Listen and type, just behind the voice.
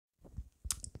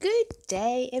Good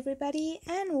day, everybody,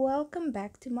 and welcome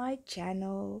back to my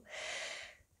channel.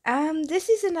 This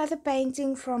is another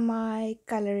painting from my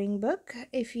coloring book.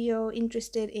 If you're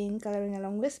interested in coloring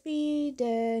along with me,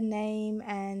 the name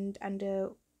and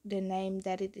under the name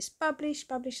that it is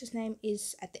publisher's name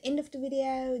is at the end of the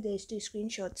video. There's two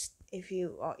screenshots if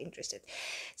you are interested.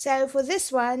 So for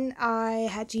this one, I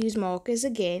had to use markers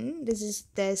again. This is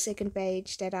the second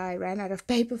page that I ran out of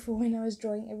paper for when I was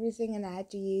drawing everything, and I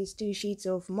had to use 2 sheets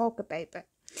of marker paper.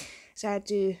 So I had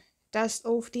to dust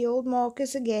off the old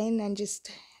markers again and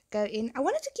just go in. I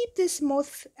wanted to keep this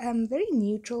moth very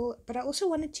neutral, but I also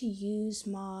wanted to use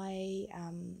my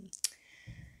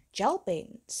gel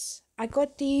pens. I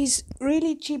got these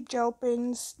really cheap gel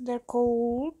pens. They're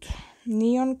called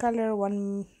Neon Color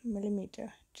 1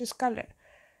 millimeter. Just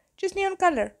neon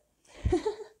color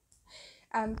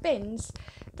pens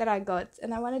that I got,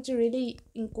 and I wanted to really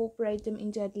incorporate them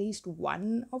into at least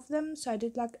one of them. So I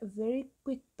did like a very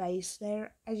quick base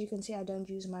there. As you can see, I don't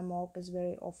use my markers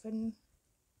very often.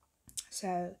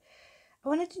 So I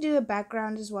wanted to do a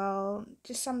background as well,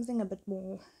 just something a bit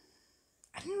more.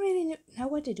 I didn't really know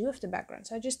what to do with the background,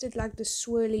 so I just did like the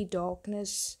swirly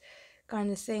darkness kind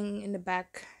of thing in the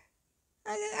back.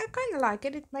 I kind of like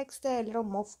it. It makes the little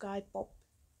moth guy pop.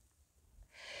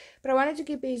 But I wanted to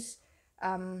keep his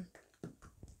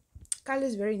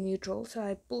colors very neutral, so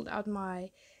I pulled out my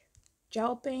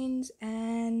gel pens,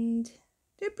 and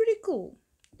they're pretty cool.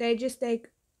 They just take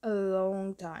a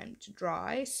long time to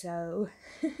dry, so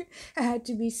I had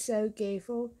to be so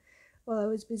careful while I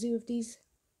was busy with these.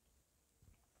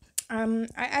 I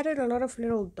added a lot of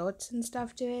little dots and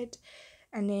stuff to it,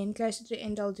 and then closer to the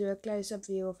end I'll do a close-up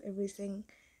view of everything.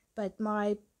 But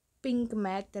my pink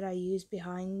mat that I use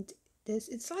behind this,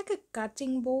 it's like a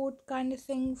cutting board kind of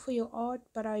thing for your art,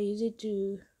 but I use it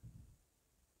to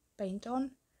paint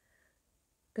on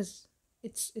because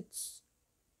it's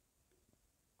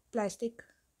plastic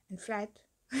and flat.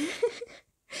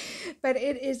 But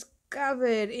it is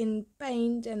covered in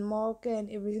paint and marker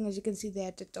and everything. As you can see there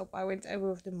at the top, I went over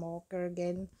with the marker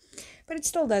again, but it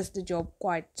still does the job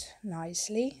quite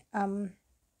nicely.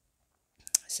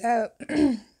 So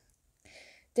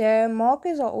the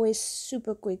markers are always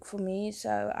super quick for me,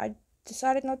 so I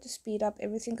decided not to speed up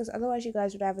everything, because otherwise you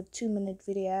guys would have a 2-minute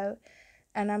video,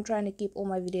 and I'm trying to keep all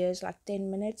my videos like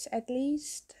 10 minutes at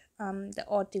least, the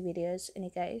arty videos in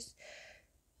any case.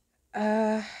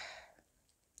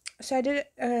 So I did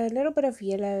a little bit of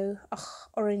yellow,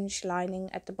 orange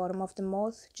lining at the bottom of the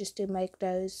moth, just to make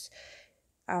those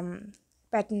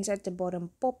patterns at the bottom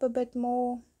pop a bit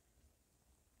more.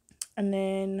 And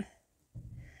then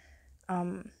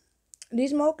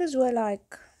these markers were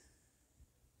like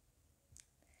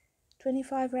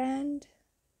 25 rand,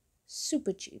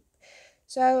 super cheap.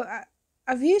 So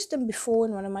I've used them before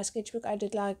in one of my sketchbook. I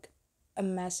did like a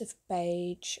massive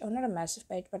page, or not a massive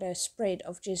page, but a spread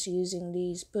of just using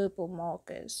these purple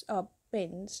markers or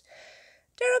pens.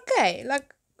 They're okay.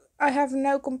 Like, I have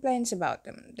no complaints about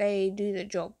them. They do the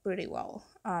job pretty well.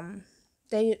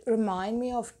 They remind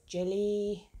me of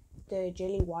the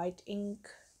jelly white ink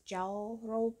gel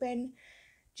roll pen.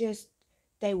 Just,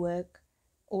 they work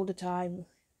all the time.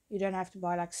 You don't have to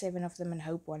buy like 7 of them and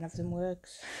hope one of them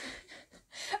works.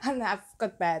 And I've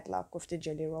got bad luck with the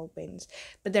jelly roll pens,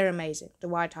 but they're amazing. The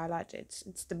white highlight,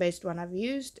 it's the best one I've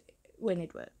used when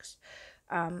it works.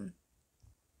 I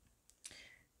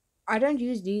don't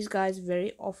use these guys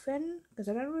very often because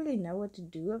I don't really know what to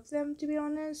do with them, to be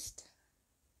honest.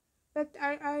 But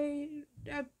I'm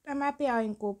happy I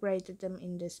incorporated them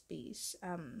in this piece.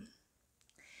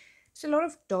 It's a lot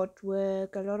of dot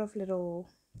work, a lot of little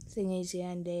thingies here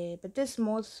and there, but this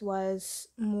moth was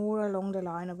more along the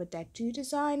line of a tattoo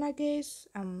design, I guess.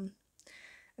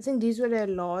 I think these were the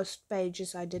last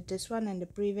pages I did, this one and the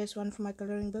previous one for my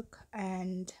coloring book,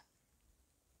 and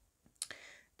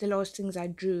the last things I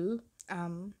drew. I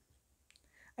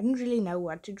didn't really know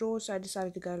what to draw, so I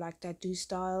decided to go like tattoo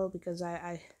style, because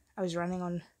I was running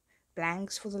on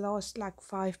blanks for the last like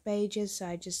 5 pages, so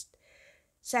I just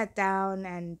sat down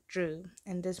and drew,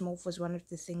 and this morph was one of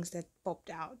the things that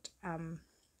popped out.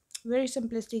 Very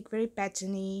simplistic, very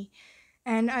patterny,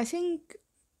 and I think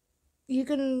you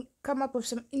can come up with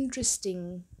some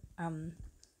interesting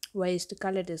ways to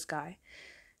color this guy.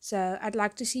 So I'd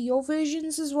like to see your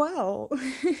versions as well.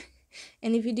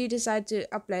 And if you do decide to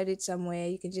upload it somewhere,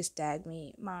 you can just tag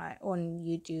me on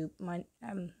YouTube,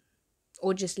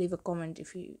 or just leave a comment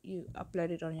if you upload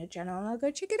it on your channel, and I'll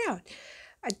go check it out.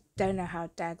 I don't know how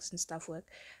tags and stuff work.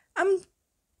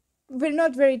 We're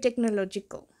not very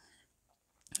technological.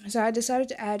 So I decided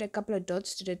to add a couple of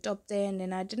dots to the top there, and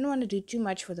then I didn't want to do too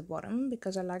much for the bottom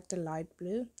because I like the light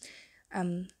blue.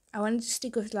 I wanted to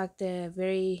stick with like the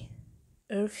very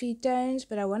earthy tones,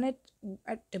 but I wanted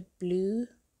the blue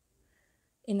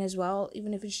in as well,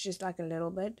 even if it's just like a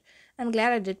little bit. I'm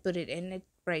glad I did put it in. It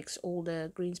breaks all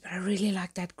the greens, but I really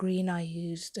like that green I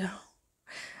used.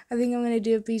 I think I'm gonna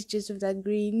do a piece just of that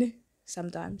green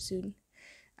sometime soon.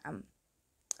 Um,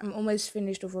 I'm almost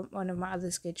finished with one of my other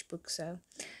sketchbooks, so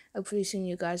hopefully soon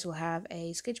you guys will have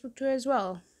a sketchbook tour as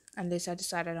well. Unless I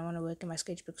decide I don't want to work in my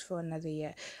sketchbooks for another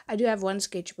year. I do have one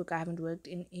sketchbook I haven't worked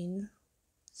in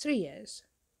 3 years.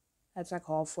 That's like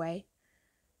halfway.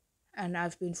 And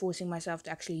I've been forcing myself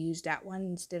to actually use that one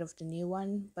instead of the new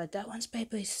one. But that one's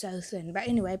paper is so thin. But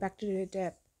anyway, back to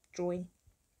the drawing.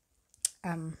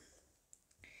 Um,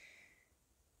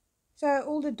 so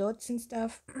all the dots and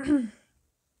stuff.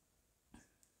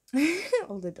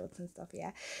 All the dots and stuff,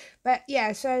 yeah. But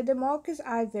yeah, so the markers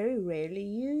I very rarely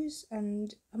use,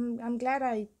 and I'm glad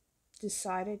I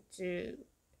decided to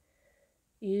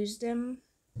use them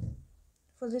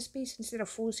for this piece instead of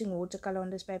forcing watercolor on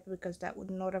this paper, because that would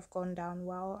not have gone down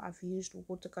well. I've used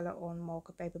watercolor on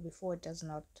marker paper before. It does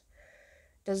not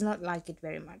like it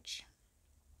very much.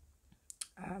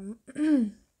 I'm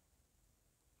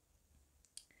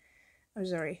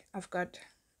sorry, I've got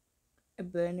a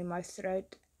burn in my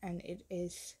throat and it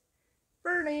is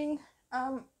burning.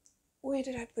 Where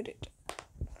did I put it?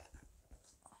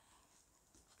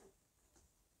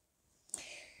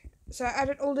 So I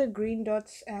added all the green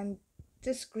dots, and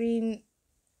this green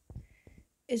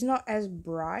is not as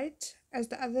bright as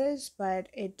the others, but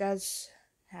it does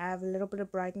have a little bit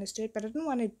of brightness to it. But I didn't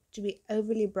want it to be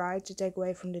overly bright to take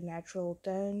away from the natural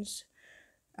tones,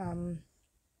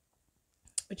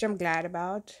 which I'm glad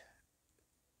about.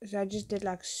 So I just did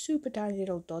like super tiny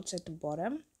little dots at the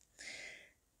bottom.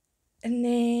 And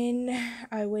then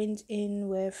I went in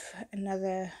with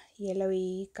another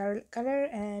yellowy color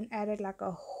and added like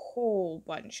a whole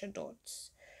bunch of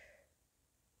dots.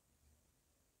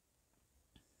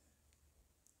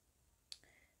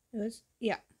 It was,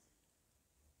 yeah.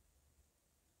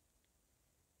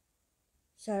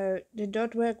 So the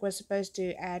dot work was supposed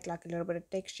to add like a little bit of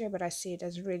texture, but I see it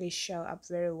doesn't really show up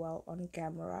very well on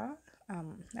camera.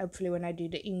 Hopefully when I do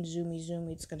the in zoom,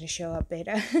 it's gonna show up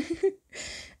better.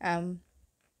 I'm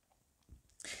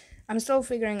still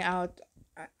figuring out.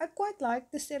 I quite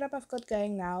like the setup I've got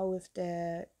going now with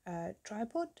the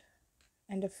tripod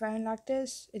and the phone like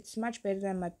this. It's much better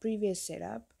than my previous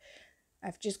setup.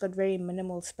 I've just got very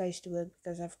minimal space to work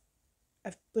because I've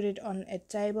put it on a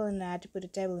table, and I had to put a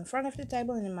table in front of the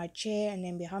table and in my chair, and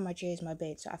then behind my chair is my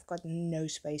bed. So I've got no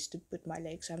space to put my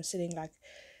legs. So I'm sitting like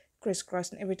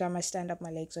crisscross, and every time I stand up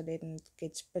my legs are dead and it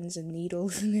gets pins and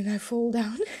needles and then I fall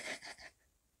down.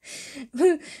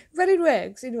 But it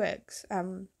works. It works.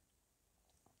 I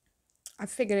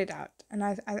figured it out, and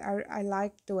I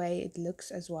like the way it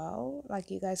looks as well. Like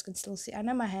you guys can still see. I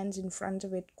know my hand's in front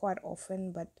of it quite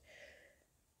often, but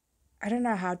I don't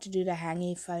know how to do the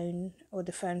hangy phone or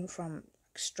the phone from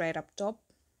straight up top.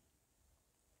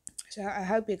 So I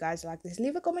hope you guys like this.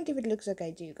 Leave a comment if it looks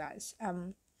okay to you guys.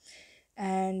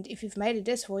 And if you've made it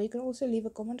this far, you can also leave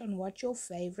a comment on what your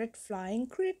favorite flying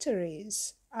critter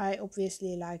is. I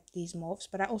obviously like these moths,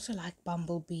 but I also like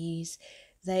bumblebees.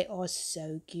 They are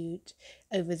so cute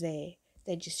over there.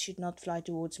 They just should not fly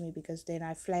towards me, because then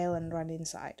I flail and run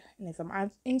inside. And if I'm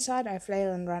inside, I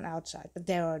flail and run outside. But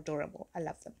they are adorable. I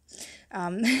love them.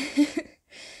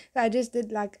 So I just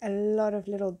did like a lot of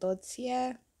little dots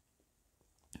here.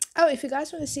 Oh, if you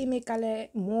guys want to see me color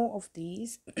more of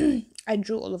these, I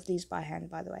drew all of these by hand,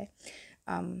 by the way.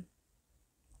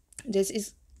 This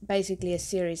is basically a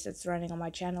series that's running on my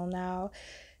channel now,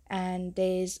 and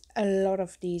there's a lot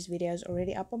of these videos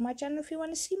already up on my channel if you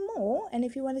want to see more. And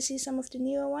if you want to see some of the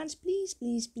newer ones, please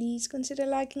consider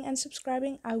liking and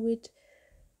subscribing. I would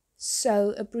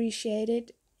so appreciate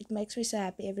it. It makes me so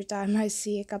happy every time I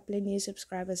see a couple of new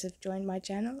subscribers have joined my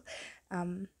channel.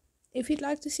 If you'd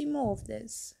like to see more of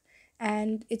this,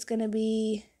 and it's gonna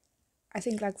be, I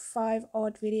think, like 5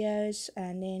 art videos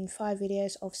and then 5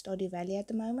 videos of Stardew Valley at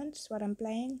the moment is what I'm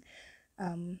playing,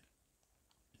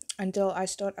 until I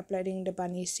start uploading the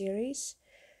bunny series.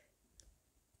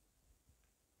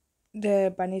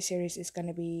 The bunny series is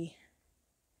gonna be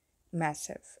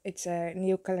massive. It's a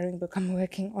new coloring book I'm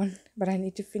working on, but I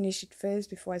need to finish it first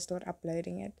before I start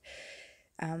uploading it.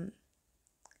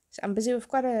 So I'm busy with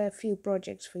quite a few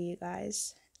projects for you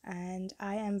guys, and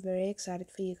I am very excited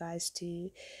for you guys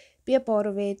to be a part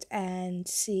of it and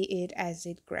see it as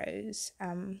it grows.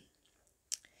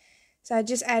 So I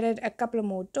just added a couple of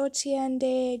more dots here and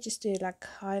there just to like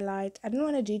highlight. I don't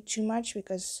want to do too much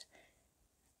because,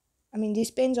 I mean, these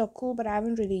pens are cool, but I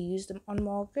haven't really used them on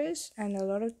markers, and a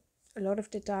lot of a lot of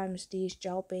the times these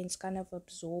gel pens kind of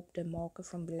absorb the marker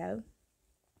from below.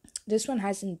 This one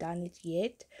hasn't done it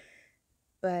yet,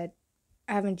 but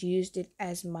I haven't used it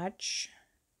as much,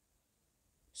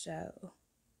 so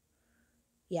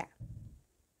yeah,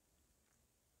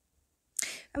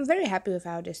 I'm very happy with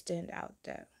how this turned out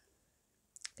though.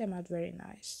 Came out very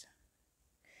nice.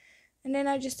 And then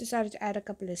I just decided to add a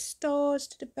couple of stars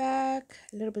to the back,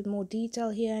 a little bit more detail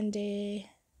here and there,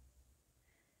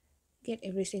 get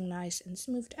everything nice and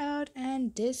smoothed out.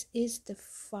 And this is the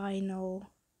final,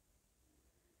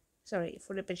 sorry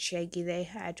for the bit shaky there,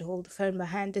 I had to hold the phone in my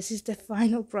hand. This is the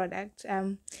final product.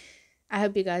 I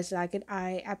hope you guys like it.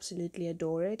 I absolutely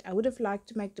adore it. I would have liked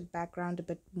to make the background a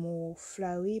bit more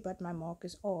flowy, but my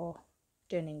markers are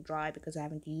turning dry because I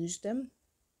haven't used them,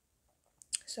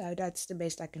 so that's the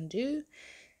best I can do.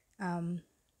 I'm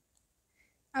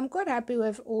quite happy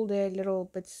with all the little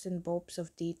bits and bobs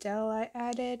of detail I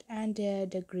added, and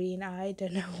the green. I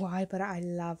don't know why, but I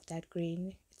love that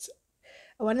green.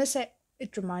 I want to say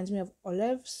it reminds me of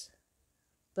olives,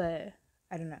 but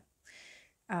I don't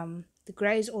know. The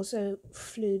greys also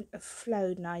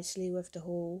flowed nicely with the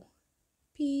whole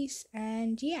piece,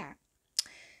 and yeah,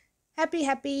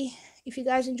 happy. If you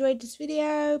guys enjoyed this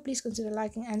video, please consider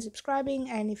liking and subscribing,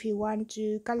 and if you want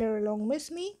to color along with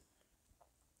me,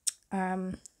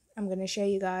 I'm gonna show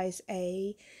you guys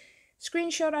a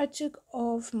screenshot I took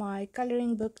of my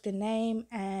coloring book, the name,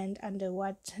 and under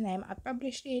what name I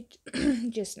published it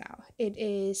just now. It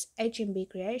is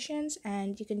HMB Creations,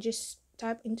 and you can just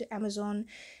type into Amazon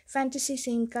fantasy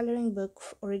themed coloring book,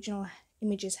 original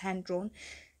images hand drawn,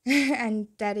 and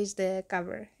that is the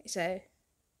cover. So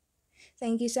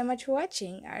thank you so much for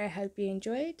watching. I hope you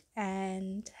enjoyed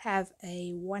and have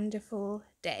a wonderful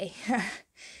day.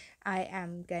 I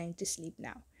am going to sleep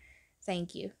now.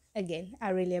 Thank you again. I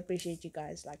really appreciate you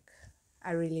guys.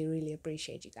 I really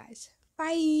appreciate you guys.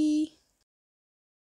 Bye.